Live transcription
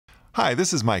Hi,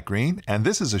 this is Mike Green, and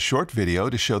this is a short video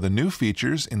to show the new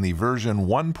features in the version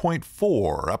 1.4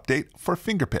 update for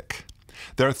Fingerpick.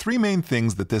 There are three main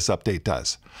things that this update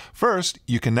does. First,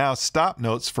 you can now stop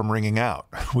notes from ringing out.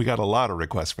 We got a lot of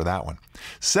requests for that one.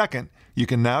 Second, you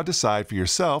can now decide for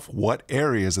yourself what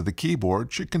areas of the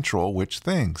keyboard should control which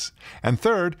things. And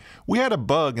third, we had a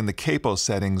bug in the capo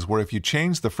settings where if you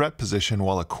changed the fret position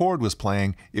while a chord was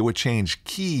playing, it would change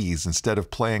keys instead of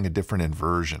playing a different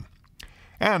inversion.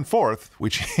 And fourth, we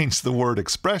changed the word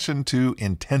expression to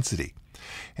intensity.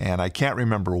 And I can't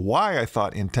remember why I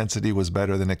thought intensity was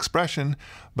better than expression,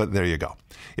 but there you go.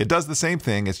 It does the same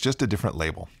thing, it's just a different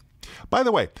label. By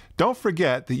the way, don't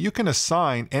forget that you can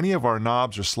assign any of our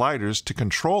knobs or sliders to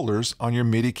controllers on your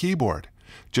MIDI keyboard.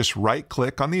 Just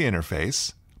right-click on the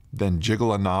interface, then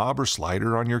jiggle a knob or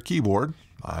slider on your keyboard.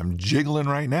 I'm jiggling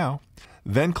right now.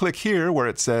 Then click here where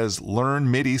it says Learn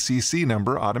MIDI CC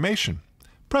Number Automation.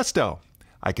 Presto!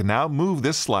 I can now move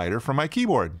this slider from my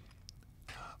keyboard.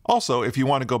 Also, if you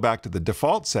want to go back to the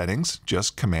default settings,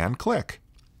 just Command-click.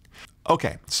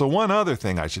 Okay, so one other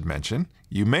thing I should mention.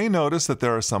 You may notice that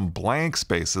there are some blank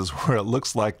spaces where it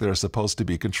looks like there are supposed to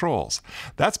be controls.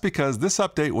 That's because this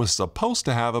update was supposed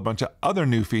to have a bunch of other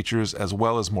new features as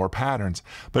well as more patterns,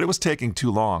 but it was taking too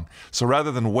long. So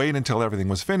rather than wait until everything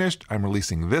was finished, I'm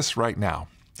releasing this right now.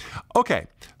 Okay,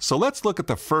 so let's look at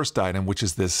the first item, which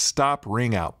is this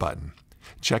Stop-ringout button.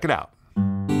 Check it out.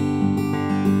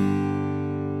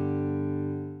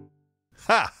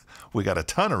 Ha! We got a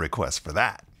ton of requests for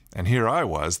that. And here I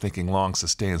was thinking long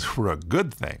sustains were a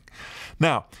good thing.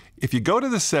 Now, if you go to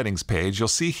the settings page, you'll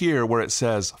see here where it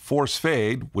says Force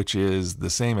Fade, which is the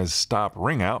same as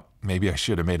Stop-ringout. Maybe I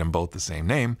should have made them both the same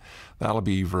name. That'll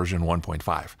be version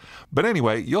 1.5. But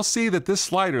anyway, you'll see that this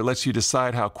slider lets you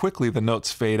decide how quickly the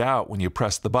notes fade out when you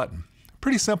press the button.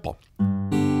 Pretty simple.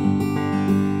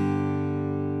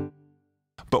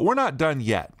 But we're not done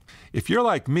yet. If you're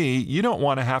like me, you don't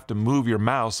want to have to move your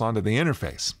mouse onto the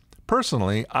interface.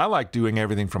 Personally, I like doing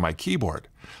everything from my keyboard.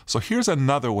 So here's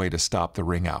another way to stop the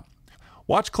ring out.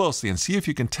 Watch closely and see if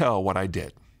you can tell what I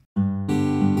did.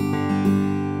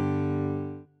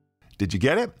 Did you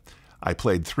get it? I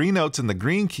played three notes in the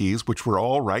green keys, which were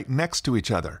all right next to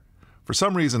each other. For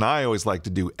some reason, I always like to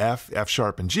do F, F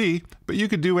sharp, and G, but you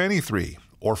could do any three,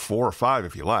 or 4 or 5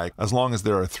 if you like, as long as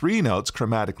there are three notes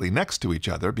chromatically next to each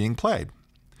other being played.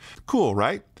 Cool,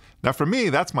 right? Now for me,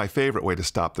 that's my favorite way to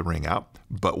stop the ring out,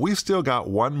 but we've still got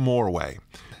one more way.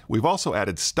 We've also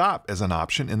added stop as an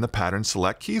option in the pattern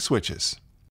select key switches.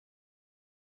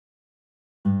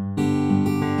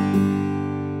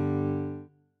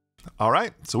 All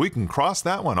right, so we can cross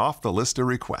that one off the list of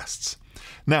requests.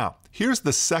 Now, here's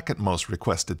the second most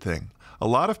requested thing. A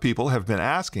lot of people have been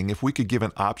asking if we could give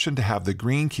an option to have the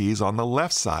green keys on the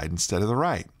left side instead of the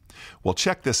right. Well,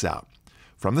 check this out.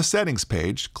 From the settings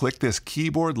page, click this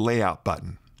keyboard layout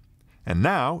button. And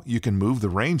now you can move the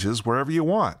ranges wherever you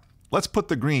want. Let's put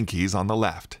the green keys on the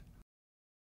left.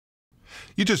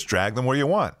 You just drag them where you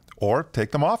want, or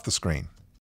take them off the screen.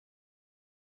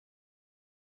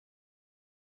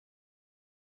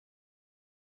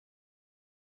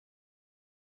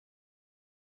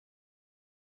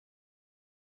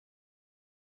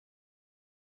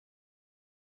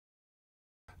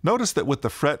 Notice that with the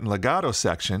fret and legato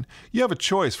section, you have a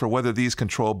choice for whether these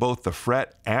control both the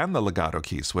fret and the legato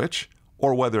key switch,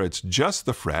 or whether it's just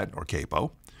the fret, or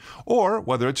capo, or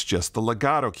whether it's just the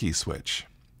legato key switch.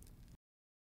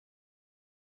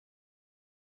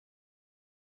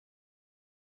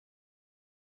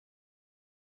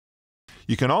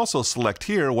 You can also select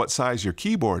here what size your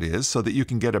keyboard is so that you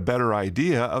can get a better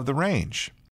idea of the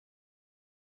range.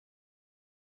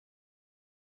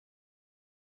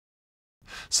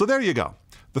 So there you go.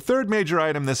 The third major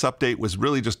item this update was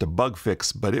really just a bug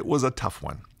fix, but it was a tough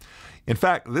one. In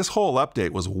fact, this whole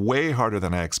update was way harder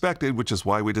than I expected, which is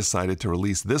why we decided to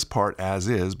release this part as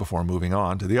is before moving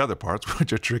on to the other parts,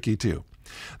 which are tricky too.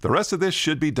 The rest of this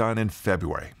should be done in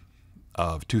February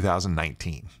of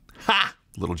 2019. Ha!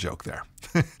 Little joke there.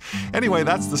 Anyway,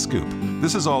 that's the scoop.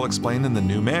 This is all explained in the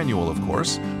new manual, of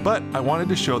course, but I wanted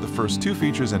to show the first two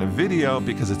features in a video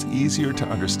because it's easier to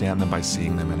understand them by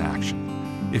seeing them in action.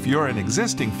 If you're an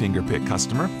existing Fingerpick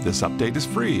customer, this update is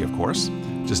free, of course.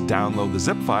 Just download the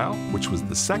zip file, which was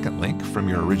the second link from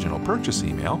your original purchase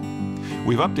email.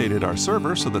 We've updated our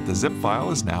server so that the zip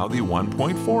file is now the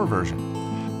 1.4 version.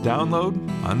 Download,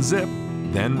 unzip,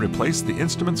 then replace the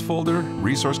instruments folder,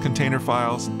 resource container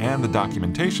files, and the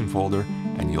documentation folder,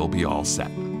 and you'll be all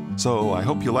set. So I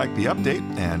hope you like the update,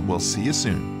 and we'll see you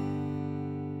soon.